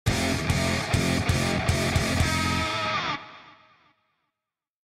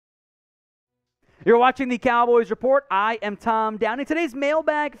You're watching the Cowboys Report. I am Tom Downey. Today's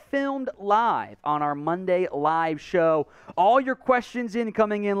mailbag filmed live on our Monday live show. All your questions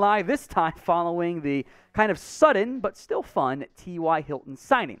coming in live, this time following the kind of sudden but still fun T.Y. Hilton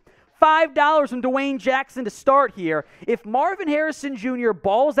signing. $5 from Dwayne Jackson to start here. If Marvin Harrison Jr.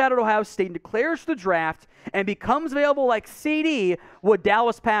 balls out at Ohio State and declares the draft and becomes available like CD, would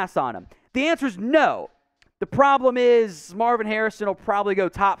Dallas pass on him? The answer is no. The problem is Marvin Harrison will probably go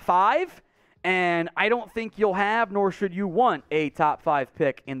top 5. And I don't think you'll have, nor should you want, a top 5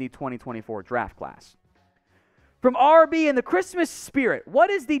 pick in the 2024 draft class. From RB in the Christmas spirit,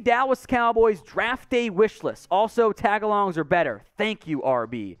 what is the Dallas Cowboys draft day wish list? Also, tag-alongs are better. Thank you,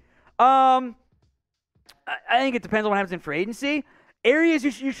 RB. I think it depends on what happens in free agency. Areas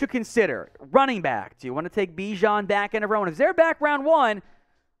you should consider. Running back. Do you want to take Bijan back in a round? If they're back round 1,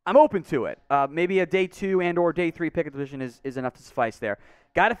 I'm open to it. Maybe a day 2 and or day 3 pick at the position is enough to suffice there.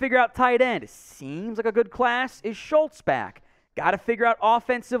 Got to figure out tight end. Seems like a good class. Is Schultz back? Got to figure out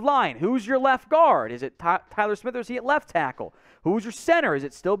offensive line. Who's your left guard? Is it Tyler Smith or is he at left tackle? Who's your center? Is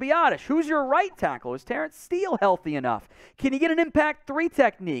it still Biotish? Who's your right tackle? Is Terence Steele healthy enough? Can you get an impact 3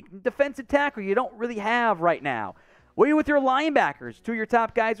 technique? Defensive tackle you don't really have right now. What are you with your linebackers? 2 of your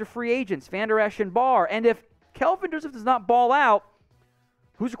top guys are free agents, Van Der Esch and Barr. And if Kelvin Joseph does not ball out,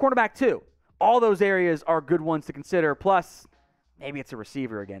 who's your cornerback 2? All those areas are good ones to consider. Plus, maybe it's a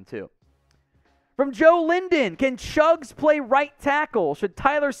receiver again, too. From Joe Linden, can Chugs play right tackle? Should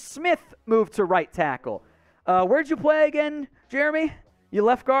Tyler Smith move to right tackle? Where'd you play again, Jeremy? You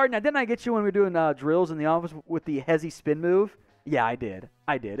left guard? Now, didn't I get you when we were doing drills in the office with the hezzy spin move? Yeah, I did.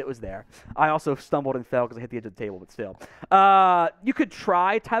 It was there. I also stumbled and fell because I hit the edge of the table, but still. You could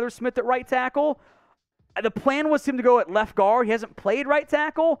try Tyler Smith at right tackle. The plan was him to go at left guard. He hasn't played right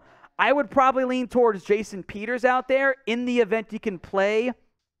tackle. I would probably lean towards Jason Peters out there in the event he can play,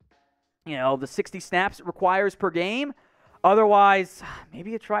 the 60 snaps it requires per game. Otherwise, maybe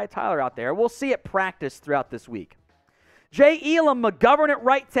you try Tyler out there. We'll see at practice throughout this week. Jay Elam, McGovern at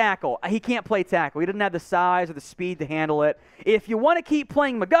right tackle. He can't play tackle. He doesn't have the size or the speed to handle it. If you want to keep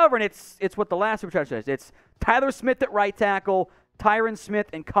playing McGovern, it's what the last supercharger says. It's Tyler Smith at right tackle, Tyron Smith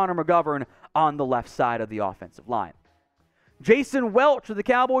and Connor McGovern on the left side of the offensive line. Jason Welch, will the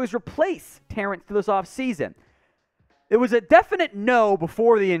Cowboys replace Terence Steele this offseason? It was a definite no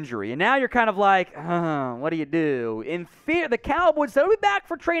before the injury, and now you're kind of like, what do you do? In fear, the Cowboys said, we'll be back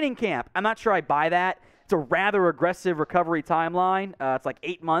for training camp. I'm not sure I buy that. It's a rather aggressive recovery timeline. It's like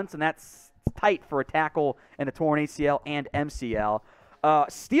 8 months, and that's tight for a tackle and a torn ACL and MCL.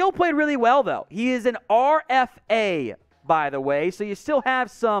 Steele played really well, though. He is an RFA, by the way, so you still have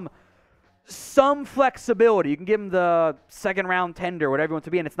some flexibility. You can give him the second-round tender, whatever you want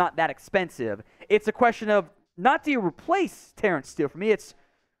to be, and it's not that expensive. It's a question of, not do you replace Terence Steele? For me, it's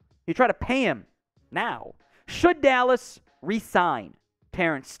you try to pay him now. Should Dallas re-sign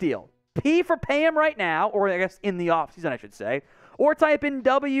Terence Steele? P for pay him right now, or I guess in the offseason, I should say, or type in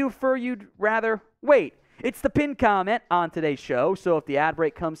W for you'd rather wait. It's the pinned comment on today's show, so if the ad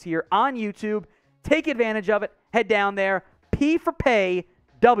break comes here on YouTube, take advantage of it. Head down there. P for pay,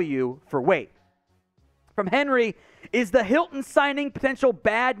 W for wait. From Henry, is the Hilton signing potential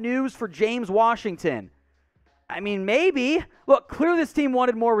bad news for James Washington? I mean, maybe. Look, clearly this team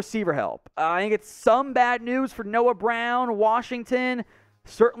wanted more receiver help. I think it's some bad news for Noah Brown, Washington,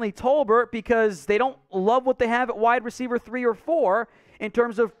 certainly Tolbert, because they don't love what they have at wide receiver 3 or 4 in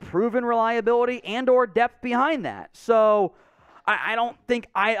terms of proven reliability and or depth behind that. So I don't think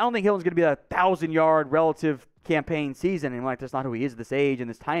Hilton's going to be a 1,000-yard relative campaign season, and that's not who he is at this age and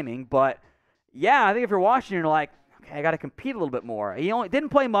this timing. But yeah, I think if you're Washington, you're like, okay, I got to compete a little bit more. He only didn't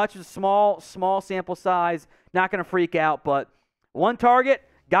play much. It was a small sample size. Not going to freak out, but 1 target,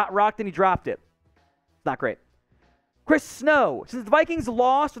 got rocked, and he dropped it. Not great. Chris Snow, since the Vikings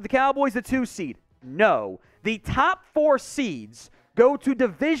lost with the Cowboys the 2 seed, no. The top 4 seeds go to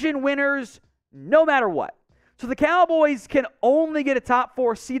division winners no matter what. So the Cowboys can only get a top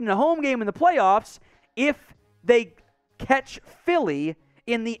 4 seed in a home game in the playoffs if they catch Philly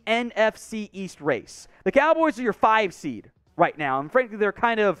in the NFC East race. The Cowboys are your 5 seed right now, and frankly, they're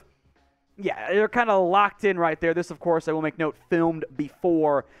kind of locked in right there. This, of course, I will make note, filmed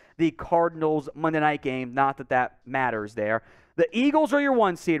before the Cardinals Monday night game. Not that that matters there. The Eagles are your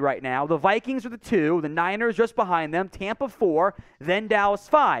 1 seed right now. The Vikings are the 2. The Niners just behind them. Tampa 4. Then Dallas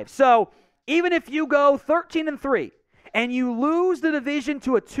 5. So even if you go 13-3 and you lose the division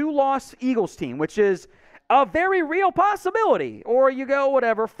to a 2-loss Eagles team, which is a very real possibility, or you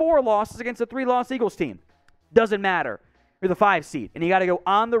go 4 losses against a 3-loss Eagles team, doesn't matter. You're the 5 seed, and you got to go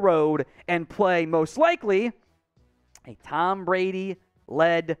on the road and play, most likely, a Tom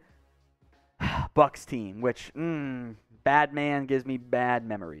Brady-led Bucks team, which, bad man gives me bad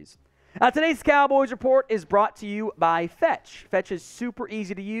memories. Today's Cowboys Report is brought to you by Fetch. Fetch is super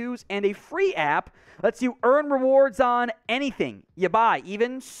easy to use, and a free app lets you earn rewards on anything you buy,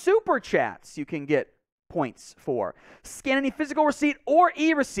 even super chats you can get points for. Scan any physical receipt or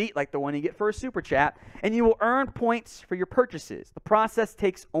e-receipt, like the one you get for a super chat, and you will earn points for your purchases. The process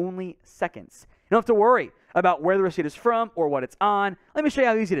takes only seconds. You don't have to worry about where the receipt is from or what it's on. Let me show you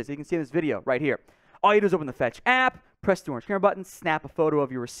how easy it is. You can see in this video right here. All you do is open the Fetch app, press the orange camera button, snap a photo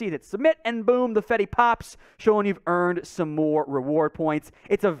of your receipt, hit submit, and boom, the Fetty pops, showing you've earned some more reward points.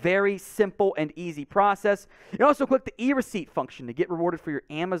 It's a very simple and easy process. You can also click the e-receipt function to get rewarded for your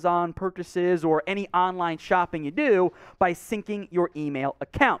Amazon purchases or any online shopping you do by syncing your email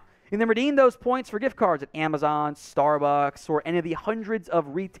account. You can then redeem those points for gift cards at Amazon, Starbucks, or any of the hundreds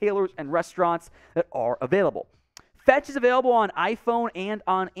of retailers and restaurants that are available. Fetch is available on iPhone and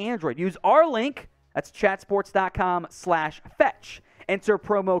on Android. Use our link. That's chatsports.com/fetch. Enter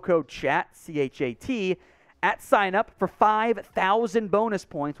promo code CHAT, C-H-A-T, at sign up for 5,000 bonus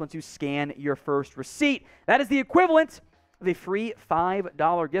points once you scan your first receipt. That is the equivalent of a free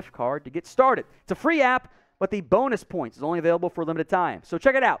 $5 gift card to get started. It's a free app, but the bonus points is only available for a limited time. So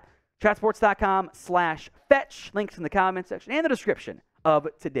check it out. Chatsports.com/fetch. Links in the comment section and the description of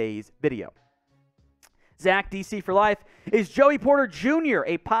today's video. Zach, DC for life. Is Joey Porter Jr.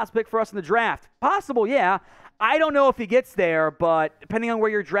 a possible pick for us in the draft? Possible, yeah. I don't know if he gets there, but depending on where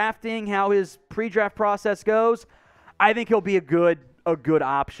you're drafting, how his pre-draft process goes, I think he'll be a good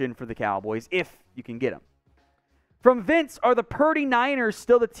option for the Cowboys if you can get him. From Vince, are the Purdy Niners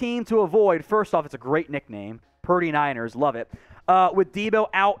still the team to avoid? First off, it's a great nickname. Purdy Niners, love it. With Debo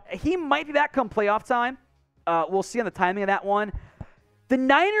out, he might be back come playoff time. We'll see on the timing of that one. The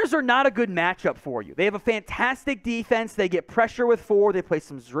Niners are not a good matchup for you. They have a fantastic defense. They get pressure with 4. They play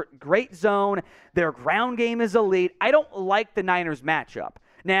some great zone. Their ground game is elite. I don't like the Niners matchup.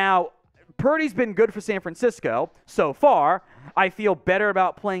 Now, Purdy's been good for San Francisco so far. I feel better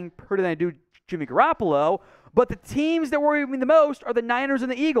about playing Purdy than I do Jimmy Garoppolo. But the teams that worry me the most are the Niners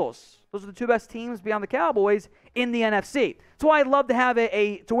and the Eagles. Those are the two best teams beyond the Cowboys in the NFC. That's why I'd love to have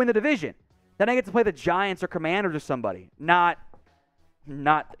to win the division. Then I get to play the Giants or Commanders or somebody, not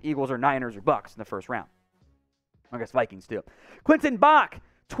Eagles or Niners or Bucks in the first round. I guess Vikings too. Quentin Bach,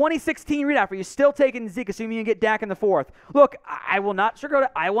 2016 readout. Are you still taking Zeke, assuming you get Dak in the 4th? Look, I will not sugarcoat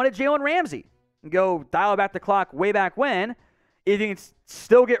it. I wanted Jalen Ramsey. Go dial back the clock way back when. If you can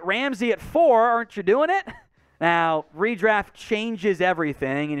still get Ramsey at 4, aren't you doing it? Now, redraft changes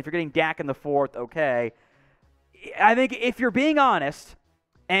everything, and if you're getting Dak in the 4th, okay. I think if you're being honest,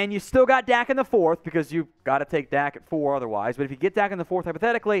 and you still got Dak in the 4th, because you've got to take Dak at 4 otherwise. But if you get Dak in the 4th,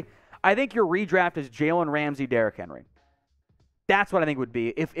 hypothetically, I think your redraft is Jalen Ramsey, Derrick Henry. That's what I think would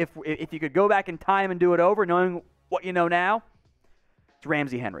be. If you could go back in time and do it over, knowing what you know now, it's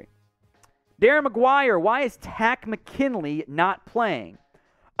Ramsey, Henry. Darren McGuire, why is Takk McKinley not playing?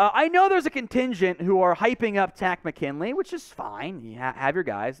 I know there's a contingent who are hyping up Takk McKinley, which is fine. You have your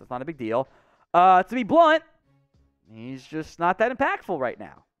guys. That's not a big deal. To be blunt, he's just not that impactful right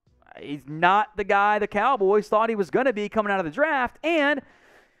now. He's not the guy the Cowboys thought he was going to be coming out of the draft, and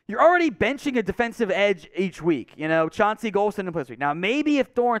you're already benching a defensive edge each week. You know, Chauncey Golston in this week. Now, maybe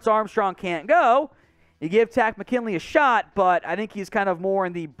if Dorrance Armstrong can't go, you give Takk McKinley a shot, but I think he's kind of more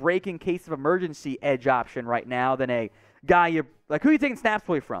in the break in case of emergency edge option right now than a guy who are you taking snaps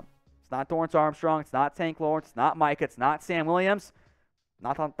away from? It's not Dorrance Armstrong. It's not Tank Lawrence. It's not Micah. It's not Sam Williams.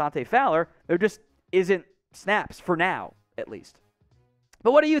 Not Dante Fowler. There just isn't snaps for now, at least.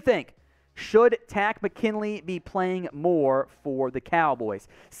 But what do you think? Should Takk McKinley be playing more for the Cowboys?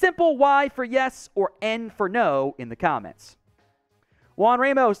 Simple Y for yes or N for no in the comments. Juan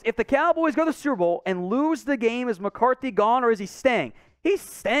Ramos, if the Cowboys go to the Super Bowl and lose the game, is McCarthy gone or is he staying? He's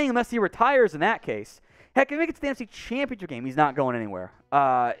staying unless he retires in that case. Heck, if you make it to the NFC Championship game, he's not going anywhere.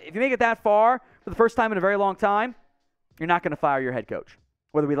 If you make it that far for the first time in a very long time, you're not going to fire your head coach,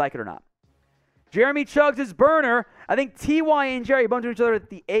 whether we like it or not. Jeremy Chugs his burner. I think T.Y. and Jerry bumped into each other at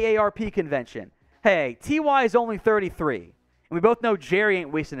the AARP convention. Hey, T.Y. is only 33. And we both know Jerry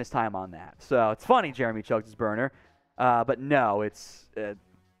ain't wasting his time on that. So it's funny, Jeremy Chugs his burner. But no,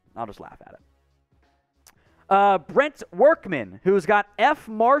 I'll just laugh at it. Brent Workman, who's got F.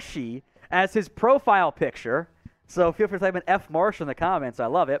 Marshy as his profile picture. So feel free to type in F. Marsh in the comments. I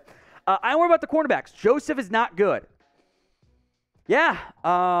love it. I worry about the cornerbacks. Joseph is not good. Yeah,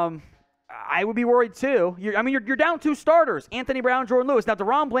 I would be worried too. You're down 2 starters, Anthony Brown, Jordan Lewis. Now,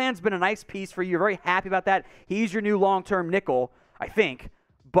 Daron Bland's been a nice piece for you. You're very happy about that. He's your new long-term nickel, I think.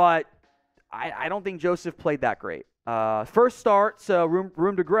 But I don't think Joseph played that great. First start, so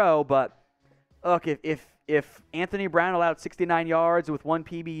room to grow, but look, if Anthony Brown allowed 69 yards with 1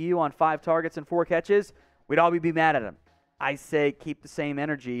 PBU on 5 targets and 4 catches, we'd all be mad at him. I say keep the same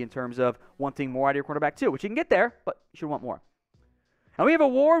energy in terms of wanting more out of your quarterback too, which you can get there, but you should want more. And we have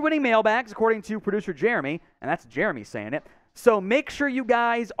award-winning mailbags, according to producer Jeremy, and that's Jeremy saying it. So make sure you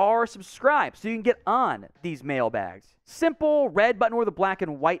guys are subscribed so you can get on these mailbags. Simple red button or the black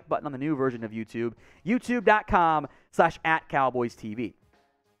and white button on the new version of YouTube, youtube.com/@CowboysTV.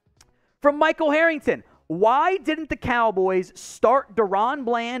 From Michael Harrington, why didn't the Cowboys start Daron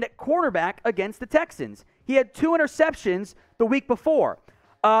Bland at cornerback against the Texans? He had 2 interceptions the week before.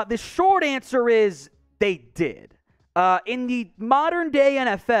 The short answer is they did. In the modern-day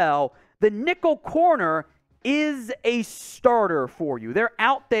NFL, the nickel corner is a starter for you. They're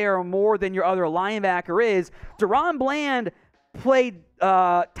out there more than your other linebacker is. Daron Bland played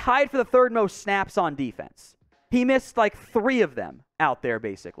tied for the 3rd most snaps on defense. He missed like 3 of them out there,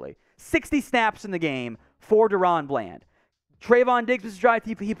 basically. 60 snaps in the game for Daron Bland. Trayvon Diggs was drive.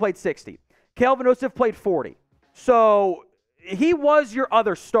 He played 60. Kelvin Joseph played 40. So he was your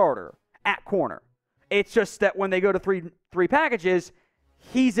other starter at corner. It's just that when they go to three packages,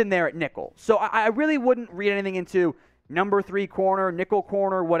 he's in there at nickel. So I really wouldn't read anything into number 3 corner, nickel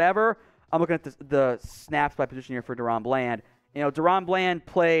corner, whatever. I'm looking at the snaps by position here for Daron Bland. You know, Daron Bland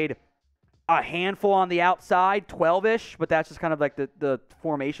played a handful on the outside, 12-ish, but that's just kind of like the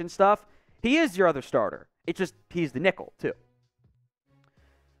formation stuff. He is your other starter. It's just he's the nickel, too.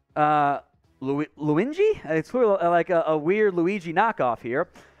 Luigi? It's sort of like a weird Luigi knockoff here.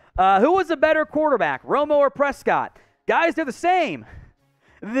 Who was a better quarterback, Romo or Prescott? Guys, they're the same.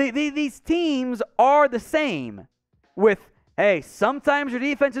 These teams are the same with, hey, sometimes your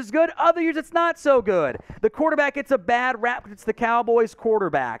defense is good, other years it's not so good. The quarterback gets a bad rap because it's the Cowboys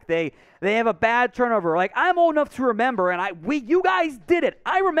quarterback. They have a bad turnover. Like, I'm old enough to remember, and you guys did it.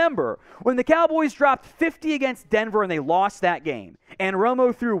 I remember when the Cowboys dropped 50 against Denver and they lost that game. And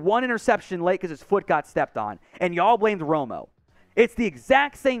Romo threw 1 interception late because his foot got stepped on. And y'all blamed Romo. It's the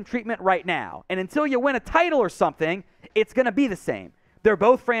exact same treatment right now. And until you win a title or something, it's going to be the same. They're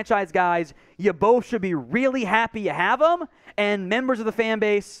both franchise guys. You both should be really happy you have them. And members of the fan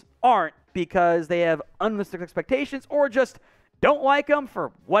base aren't because they have unrealistic expectations or just don't like them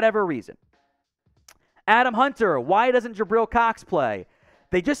for whatever reason. Adam Hunter, why doesn't Jabril Cox play?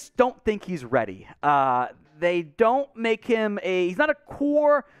 They just don't think he's ready. They don't make him he's not a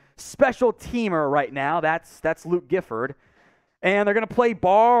core special teamer right now. That's Luke Gifford. And they're going to play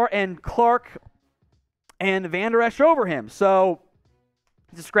Barr and Clark and Van Der Esch over him. So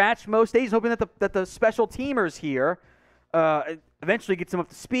he's a scratch most days, hoping that the special teamers here eventually gets him up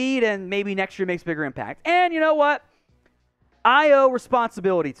to speed and maybe next year makes a bigger impact. And you know what? I owe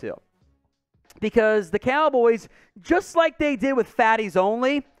responsibility to. Because the Cowboys, just like they did with Fatties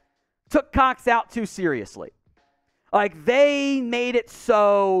only, took Cox out too seriously. Like, they made it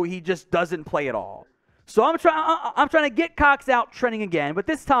so he just doesn't play at all. So I'm trying to get Cox out trending again, but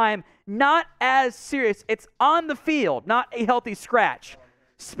this time not as serious. It's on the field, not a healthy scratch.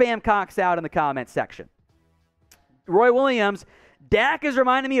 Spam Cox out in the comment section. Roy Williams, Dak is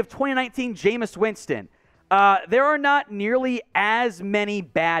reminding me of 2019 Jameis Winston. There are not nearly as many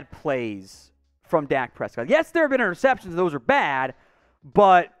bad plays from Dak Prescott. Yes, there have been interceptions. Those are bad,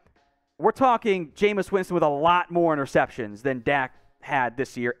 but we're talking Jameis Winston with a lot more interceptions than Dak had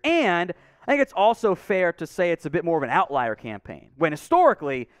this year. And I think it's also fair to say it's a bit more of an outlier campaign, when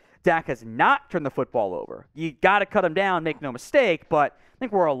historically, Dak has not turned the football over. You got to cut him down, make no mistake, but I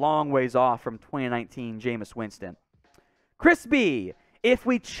think we're a long ways off from 2019 Jameis Winston. Chris B., if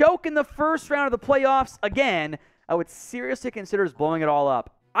we choke in the first round of the playoffs again, I would seriously consider blowing it all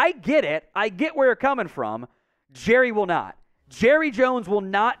up. I get it. I get where you're coming from. Jerry will not. Jerry Jones will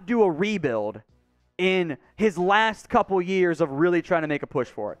not do a rebuild in his last couple years of really trying to make a push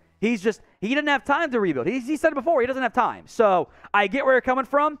for it. He didn't have time to rebuild. He said it before. He doesn't have time. So I get where you're coming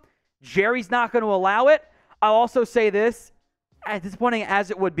from. Jerry's not going to allow it. I'll also say this, as disappointing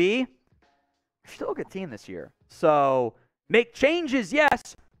as it would be, you're still a good team this year. So make changes,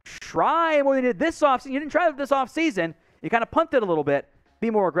 yes. Try more than you did this offseason. You didn't try this offseason. You kind of punted a little bit.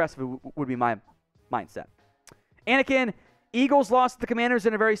 Be more aggressive would be my mindset. Anakin, Eagles lost to the Commanders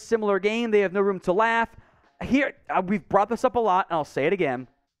in a very similar game. They have no room to laugh. Here, we've brought this up a lot, and I'll say it again.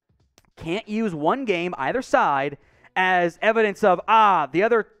 Can't use one game, either side, as evidence of, the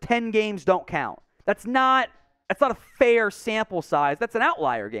other 10 games don't count. That's not a fair sample size. That's an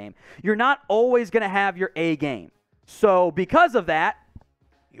outlier game. You're not always going to have your A game. So because of that,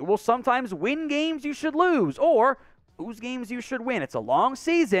 you will sometimes win games you should lose or lose games you should win. It's a long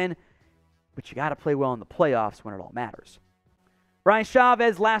season, but you got to play well in the playoffs when it all matters. Ryan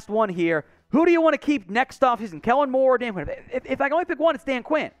Chavez, last one here. Who do you want to keep next offseason, Kellen Moore or Dan Quinn? If I can only pick one, it's Dan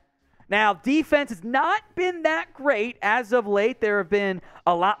Quinn. Now, defense has not been that great as of late. There have been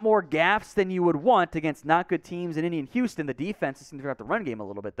a lot more gaffes than you would want against not good teams in Indy and Houston. The defense seems to figure out the run game a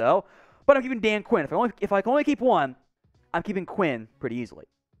little bit, though. But I'm keeping Dan Quinn. If I can only keep one, I'm keeping Quinn pretty easily.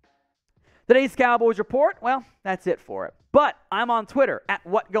 Today's Cowboys Report, well, that's it for it. But I'm on Twitter at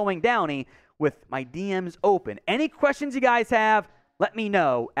WhatGoingDowney with my DMs open. Any questions you guys have, let me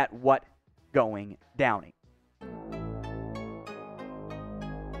know at WhatGoingDowney.